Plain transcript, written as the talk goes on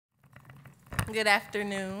Good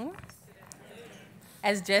afternoon.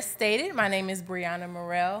 As just stated, my name is Briana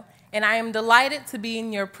Murrell, and I am delighted to be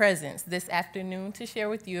in your presence this afternoon to share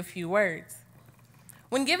with you a few words.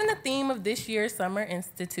 When given the theme of this year's Summer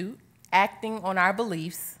Institute, Acting on Our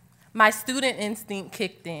Beliefs, my student instinct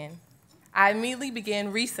kicked in. I immediately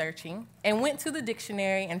began researching and went to the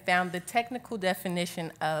dictionary and found the technical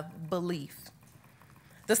definition of belief: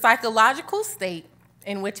 the psychological state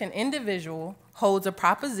in which an individual holds a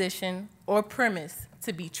proposition or premise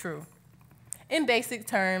to be true. In basic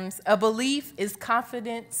terms, a belief is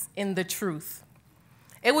confidence in the truth.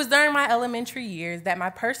 It was during my elementary years that my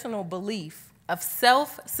personal belief of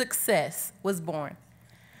self-success was born.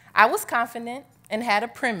 I was confident and had a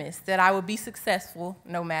premise that I would be successful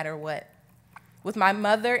no matter what. With my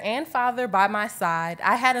mother and father by my side,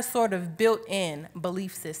 I had a sort of built-in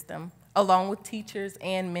belief system, along with teachers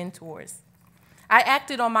and mentors. I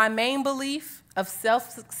acted on my main belief of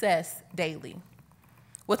self-success daily.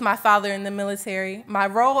 With my father in the military, my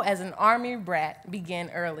role as an Army brat began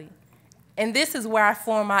early. And this is where I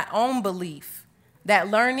formed my own belief that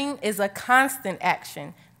learning is a constant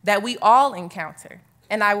action that we all encounter,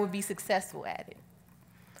 and I would be successful at it.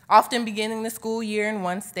 Often beginning the school year in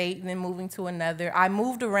one state and then moving to another, I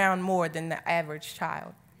moved around more than the average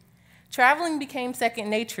child. Traveling became second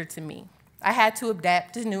nature to me. I had to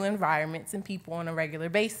adapt to new environments and people on a regular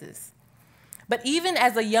basis. But even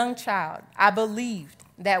as a young child, I believed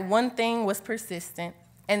that one thing was persistent,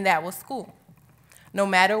 and that was school. No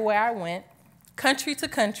matter where I went, country to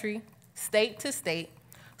country, state to state,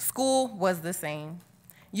 school was the same.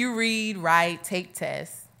 You read, write, take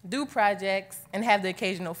tests, do projects, and have the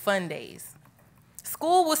occasional fun days.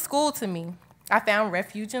 School was school to me. I found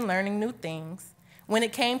refuge in learning new things. When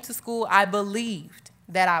it came to school, I believed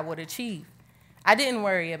that I would achieve. I didn't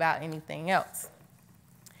worry about anything else.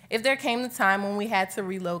 If there came the time when we had to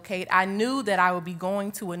relocate, I knew that I would be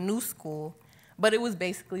going to a new school, but it was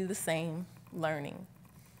basically the same learning.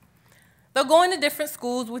 Though going to different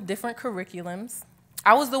schools with different curriculums,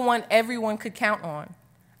 I was the one everyone could count on.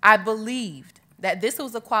 I believed that this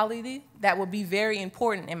was a quality that would be very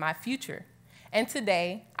important in my future. And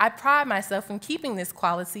today, I pride myself in keeping this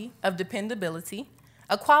quality of dependability,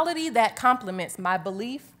 a quality that complements my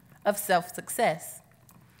belief of self-success.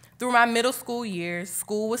 Through my middle school years,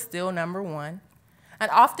 school was still number one. I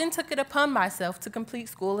often took it upon myself to complete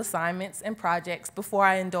school assignments and projects before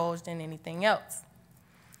I indulged in anything else.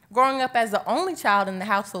 Growing up as the only child in the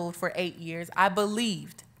household for 8 years, I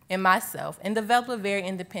believed in myself and developed a very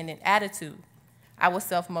independent attitude. I was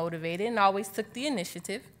self-motivated and always took the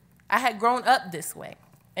initiative. I had grown up this way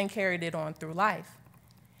and carried it on through life.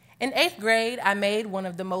 In 8th grade, I made one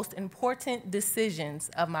of the most important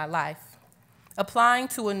decisions of my life: applying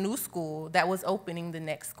to a new school that was opening the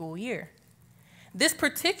next school year. This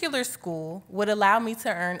particular school would allow me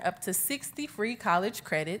to earn up to 60 free college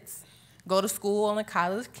credits, go to school on a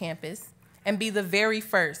college campus, and be the very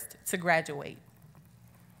first to graduate.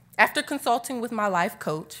 After consulting with my life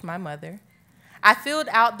coach, my mother, I filled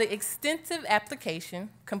out the extensive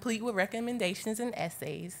application, complete with recommendations and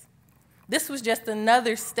essays. This was just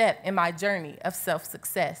another step in my journey of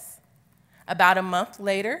self-success. About a month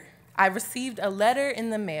later, I received a letter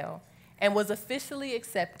in the mail and was officially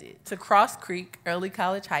accepted to Cross Creek Early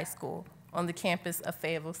College High School on the campus of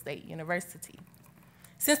Fayetteville State University.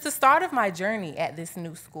 Since the start of my journey at this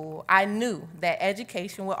new school, I knew that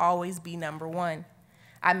education would always be number one.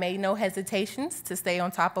 I made no hesitations to stay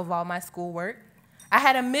on top of all my schoolwork. I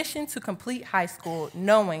had a mission to complete high school,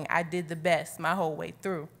 knowing I did the best my whole way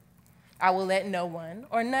through. I will let no one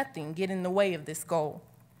or nothing get in the way of this goal.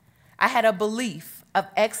 I had a belief of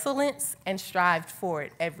excellence and strived for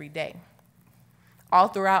it every day. All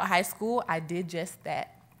throughout high school, I did just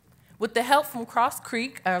that. With the help from Cross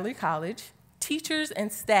Creek Early College, teachers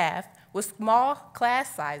and staff with small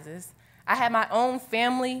class sizes, I had my own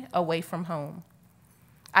family away from home.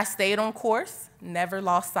 I stayed on course, never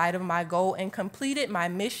lost sight of my goal, and completed my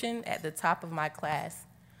mission at the top of my class.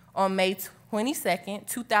 On May 22nd,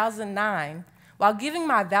 2009, while giving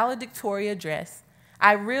my valedictory address,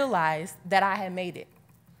 I realized that I had made it.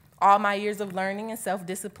 All my years of learning and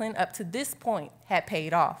self-discipline up to this point had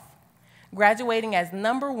paid off. Graduating as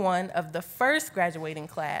number one of the first graduating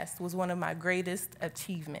class was one of my greatest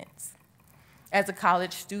achievements. As a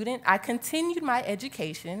college student, I continued my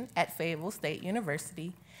education at Fayetteville State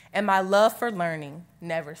University, and my love for learning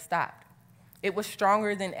never stopped. It was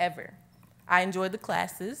stronger than ever. I enjoyed the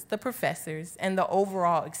classes, the professors, and the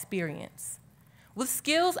overall experience. With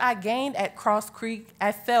skills I gained at Cross Creek,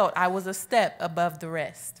 I felt I was a step above the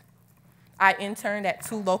rest. I interned at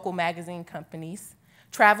 2 local magazine companies,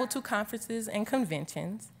 traveled to conferences and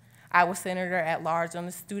conventions. I was senator at large on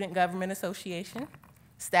the Student Government Association,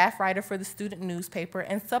 staff writer for the student newspaper,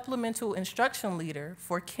 and supplemental instruction leader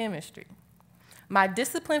for chemistry. My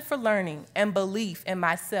discipline for learning and belief in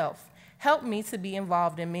myself helped me to be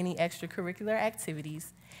involved in many extracurricular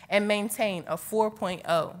activities and maintain a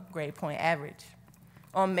 4.0 grade point average.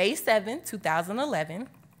 On May 7, 2011,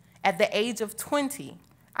 at the age of 20,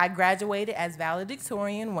 I graduated as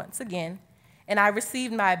valedictorian once again, and I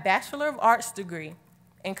received my Bachelor of Arts degree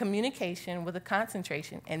in communication with a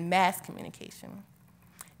concentration in mass communication.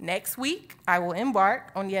 Next week, I will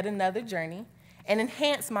embark on yet another journey and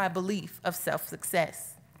enhance my belief of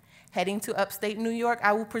self-success. Heading to upstate New York,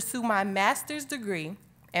 I will pursue my master's degree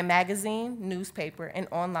in magazine, newspaper, and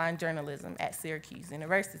online journalism at Syracuse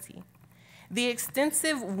University. The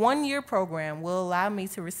extensive one-year program will allow me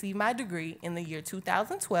to receive my degree in the year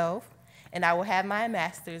 2012, and I will have my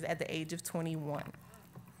master's at the age of 21.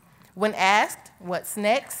 When asked, what's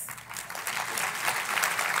next?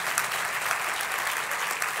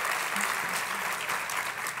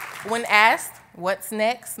 When asked, what's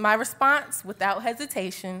next, my response, without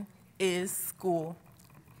hesitation, is school.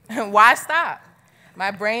 Why stop? My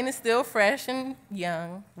brain is still fresh and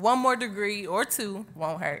young. One more degree or two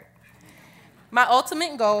won't hurt. My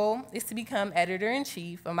ultimate goal is to become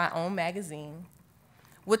editor-in-chief of my own magazine.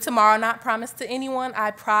 With tomorrow not promised to anyone,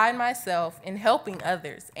 I pride myself in helping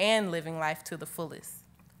others and living life to the fullest.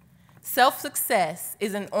 Self-success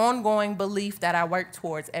is an ongoing belief that I work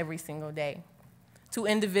towards every single day. To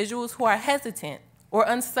individuals who are hesitant or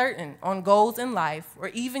uncertain on goals in life or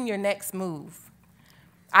even your next move,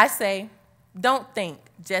 I say, don't think,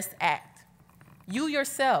 just act. You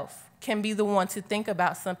yourself can be the one to think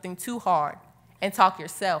about something too hard and talk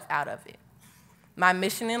yourself out of it. My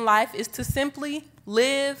mission in life is to simply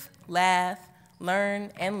live, laugh,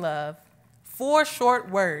 learn, and love. 4 short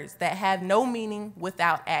words that have no meaning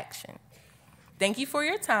without action. Thank you for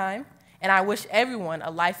your time, and I wish everyone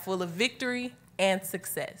a life full of victory and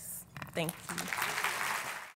success. Thank you.